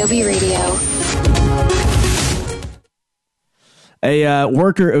Us. Adobe Radio. A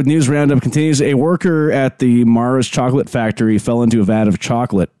worker, News Roundup continues. A worker at the Mars chocolate factory fell into a vat of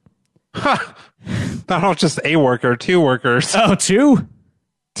chocolate. Not just a worker, two workers. Oh, two?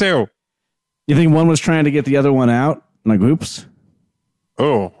 Two. You think one was trying to get the other one out? Like, oops.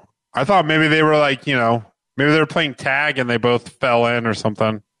 Oh, I thought maybe they were like, maybe they were playing tag and they both fell in or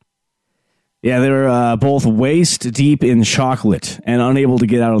something. Yeah, they were both waist deep in chocolate and unable to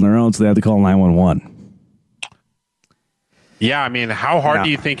get out on their own, so they had to call 911. Yeah, I mean, how hard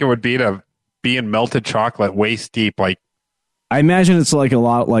do you think it would be to be in melted chocolate waist deep? Like, I imagine it's like a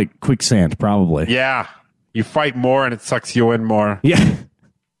lot like quicksand, probably. Yeah, you fight more and it sucks you in more. Yeah.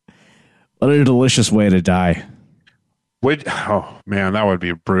 What a delicious way to die. Oh, man, that would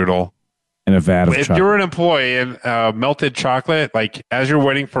be brutal. In a vat of chocolate. If you're an employee in melted chocolate, like, as you're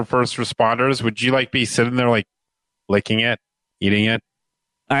waiting for first responders, would you, like, be sitting there, like, licking it, eating it?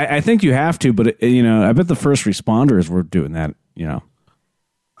 I think you have to, but, I bet the first responders were doing that,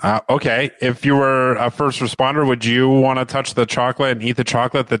 Okay. If you were a first responder, would you want to touch the chocolate and eat the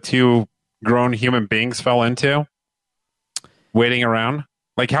chocolate that two grown human beings fell into? Waiting around?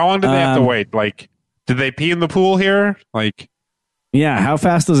 Like, how long did they have to wait? Like, did they pee in the pool here? Like, yeah, how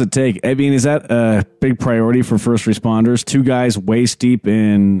fast does it take? I mean, is that a big priority for first responders? Two guys waist deep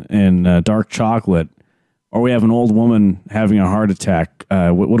in dark chocolate, or we have an old woman having a heart attack.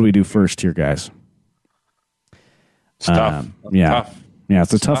 What do we do first here, guys? Tough. Tough. Yeah,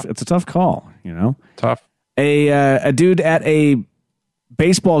 it's a tough call. Tough. A dude at a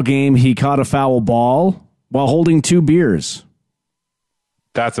baseball game, he caught a foul ball while holding two beers.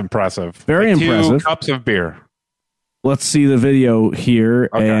 That's impressive. Very impressive. 2 cups of beer. Let's see the video here.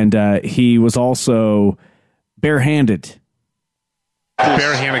 Okay. And he was also barehanded.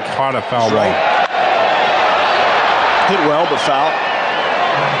 Barehanded caught a foul ball. Hit well, but foul.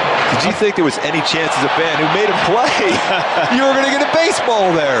 Did you think there was any chance as a fan who made a play? You were going to get a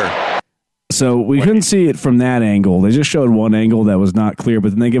baseball there. So we couldn't see it from that angle. They just showed one angle that was not clear,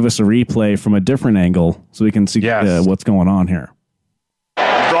 but then they give us a replay from a different angle so we can see what's going on here.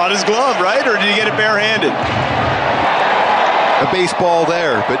 Brought his glove, right? Or did he get it barehanded? A baseball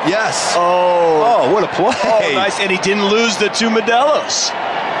there, but yes. Oh, what a play. Oh, nice. And he didn't lose the 2 Modelos.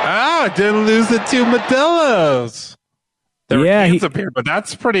 Didn't lose the 2 Modelos. There were cans of beer, but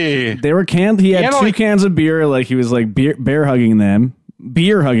that's pretty... They were canned. He had 2 cans of beer, like he was like bear hugging them.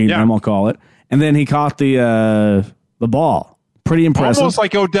 Beer hugging them, I'll call it. And then he caught the ball. Pretty impressive. Almost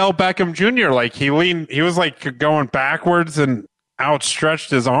like Odell Beckham Jr. Like he was like going backwards and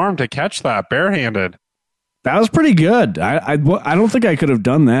outstretched his arm to catch that barehanded. That was pretty good. I don't think I could have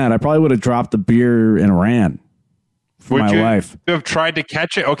done that. I probably would have dropped the beer and ran for my life. Would you have tried to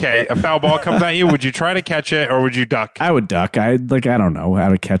catch it? Okay, a foul ball comes at you. Would you try to catch it or would you duck? I would duck. I don't know how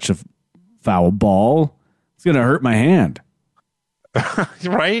to catch a foul ball. It's going to hurt my hand.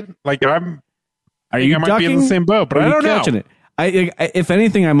 right? Like Are you I might ducking? be in the same boat, but I don't know. It? If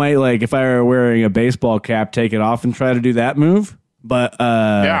anything, I might like if I were wearing a baseball cap, take it off and try to do that move. But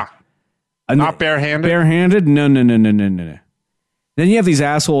not barehanded. Barehanded? No. Then you have these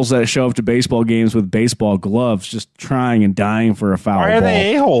assholes that show up to baseball games with baseball gloves, just trying and dying for a foul ball. Why are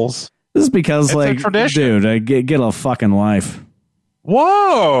they a-holes? This is because, it's like, a tradition. dude, get a fucking life.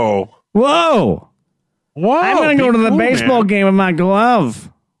 Whoa! I'm going to go to the baseball game with my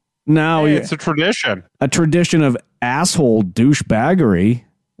glove. No, it's a tradition. A tradition of asshole douchebaggery.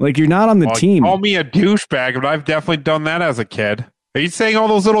 Like, you're not on the team. Call me a douchebag, but I've definitely done that as a kid. Are you saying all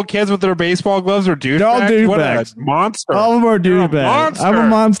those little kids with their baseball gloves are douchebags? They're all douchebags. What a monster. All of them are douchebags. I'm a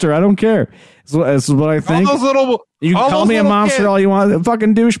monster. I don't care. This is what I think. You can call me a monster kids. all you want.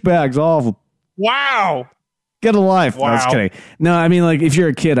 Fucking douchebags, all of them. Wow. Get a life. Wow. No, I was kidding. No, I mean, like, if you're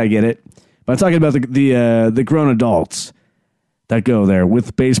a kid, I get it. But I'm talking about the grown adults that go there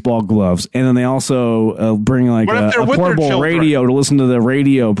with baseball gloves. And then they also bring, like, a portable radio to listen to the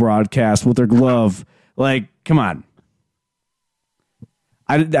radio broadcast with their glove. Like, come on.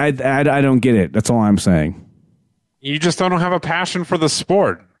 I don't get it. That's all I'm saying. You just don't have a passion for the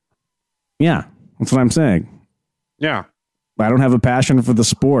sport. Yeah, that's what I'm saying. Yeah. I don't have a passion for the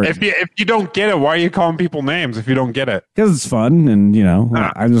sport. If you don't get it, why are you calling people names if you don't get it? Because it's fun, and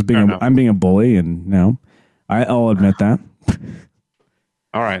I'm just I'm being a bully, and I'll admit that.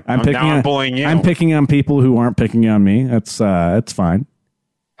 All right, I'm bullying you. I'm picking on people who aren't picking on me. That's fine.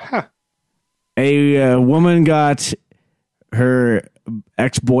 Huh. A woman got her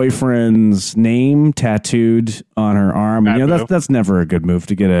ex-boyfriend's name tattooed on her arm. And, that's never a good move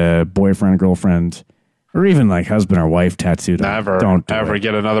to get a boyfriend, girlfriend, or even like husband or wife tattooed. Don't ever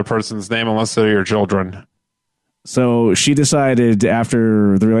get another person's name unless they're your children. So she decided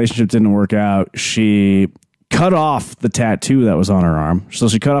after the relationship didn't work out, she cut off the tattoo that was on her arm. So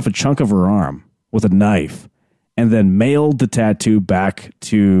she cut off a chunk of her arm with a knife and then mailed the tattoo back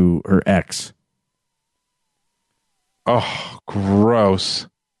to her ex. Oh, gross.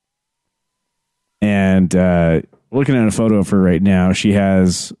 And looking at a photo of her right now, she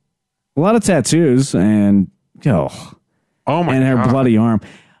has a lot of tattoos and my and her bloody arm.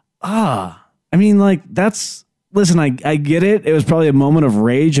 I mean, like, listen, I get it. It was probably a moment of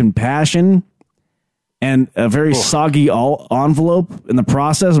rage and passion and a very soggy envelope in the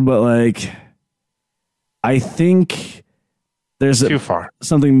process, but like, I think there's too far.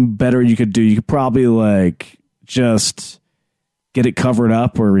 Something better you could do. You could probably like just get it covered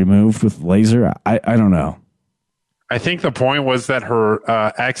up or removed with laser. I don't know. I think the point was that her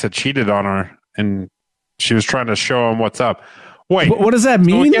ex had cheated on her and she was trying to show him what's up. Wait, what does that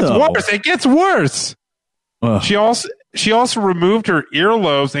mean? It gets worse. She also removed her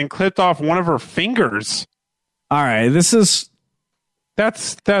earlobes and clipped off one of her fingers. All right, this is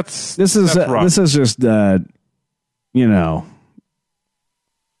just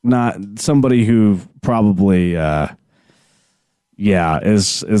not somebody who probably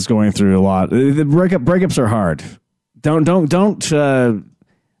is going through a lot. The breakups are hard. Don't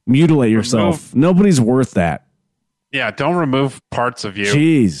mutilate yourself. Nobody's worth that. Yeah, don't remove parts of you.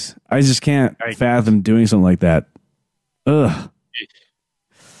 Jeez, I just can't fathom doing something like that. Ugh.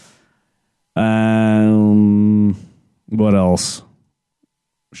 What else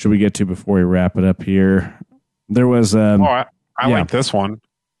should we get to before we wrap it up here? There was I like this one.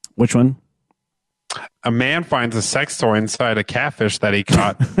 Which one? A man finds a sex toy inside a catfish that he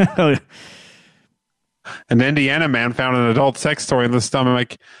caught. An Indiana man found an adult sex toy in the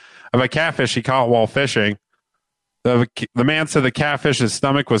stomach of a catfish he caught while fishing. The man said the catfish's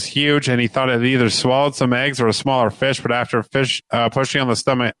stomach was huge and he thought it either swallowed some eggs or a smaller fish, but after pushing on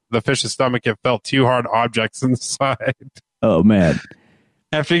the fish's stomach, it felt two hard objects inside. Oh, man.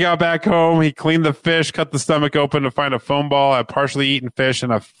 After he got back home, he cleaned the fish, cut the stomach open to find a foam ball, a partially eaten fish,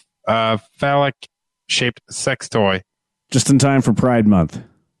 and a phallic-shaped sex toy. Just in time for Pride Month.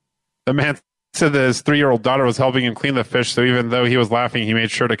 The man said that his 3-year-old daughter was helping him clean the fish, so even though he was laughing, he made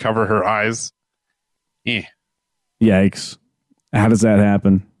sure to cover her eyes. Yikes. How does that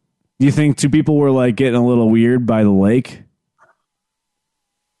happen? Do you think two people were like getting a little weird by the lake?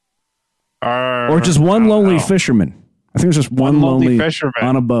 Or just one lonely fisherman? I think it was just one lonely fisherman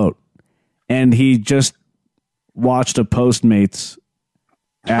on a boat. And he just watched a Postmates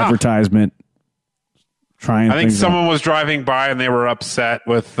advertisement. I think someone was driving by and they were upset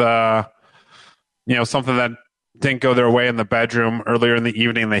with something that didn't go their way in the bedroom earlier in the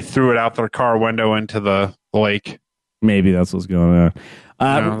evening. They threw it out their car window into the lake. Maybe that's what's going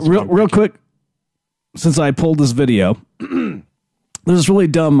on. Real quick, since I pulled this video, there's this really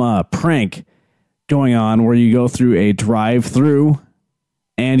dumb prank going on where you go through a drive-through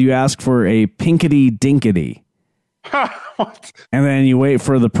and you ask for a pinkety dinkety. What? And then you wait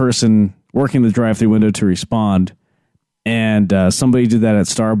for the person working the drive-through window to respond. And somebody did that at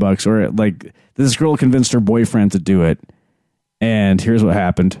Starbucks, or like this girl convinced her boyfriend to do it. And here's what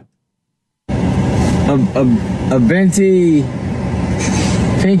happened. A venti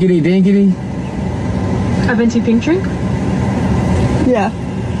pinkety dinkety? A venti pink drink? Yeah.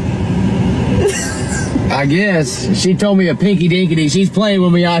 I guess. She told me a pinky dinkety. She's playing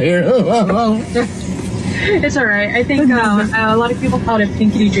with me out here. It's all right. I think a lot of people call it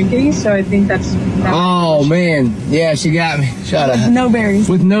pinkety drinkety, so I think that's... Oh, man. Yeah, she got me. Shut up. No berries.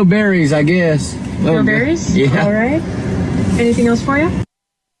 With no berries, I guess. No berries? Yeah. All right. Anything else for you?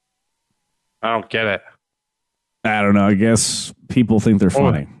 I don't get it. I don't know. I guess people think they're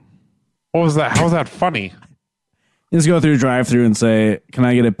funny. What was that? How was that funny? You just go through a drive-through and say, "Can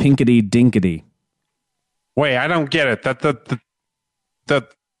I get a pinkety dinkety?" Wait, I don't get it. I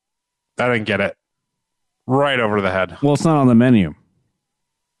didn't get it. Right over the head. Well, it's not on the menu.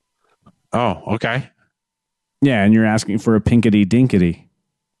 Oh, okay. Yeah, and you're asking for a pinkety dinkety.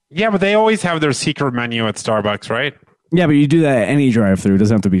 Yeah, but they always have their secret menu at Starbucks, right? Yeah, but you do that at any drive-through. It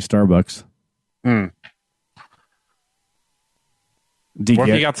doesn't have to be Starbucks. What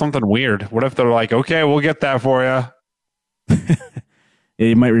if you got something weird? What if they're like, okay, we'll get that for you? Yeah,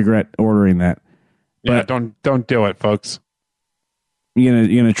 you might regret ordering that. Yeah, don't do it, folks. You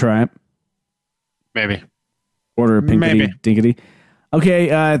gonna try it? Maybe. Order a pinkety dinkety.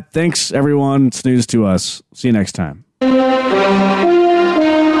 Okay, thanks everyone. It's news to us. See you next time.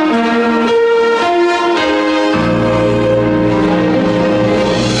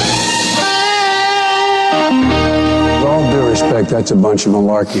 Respect, that's a bunch of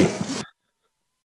malarkey.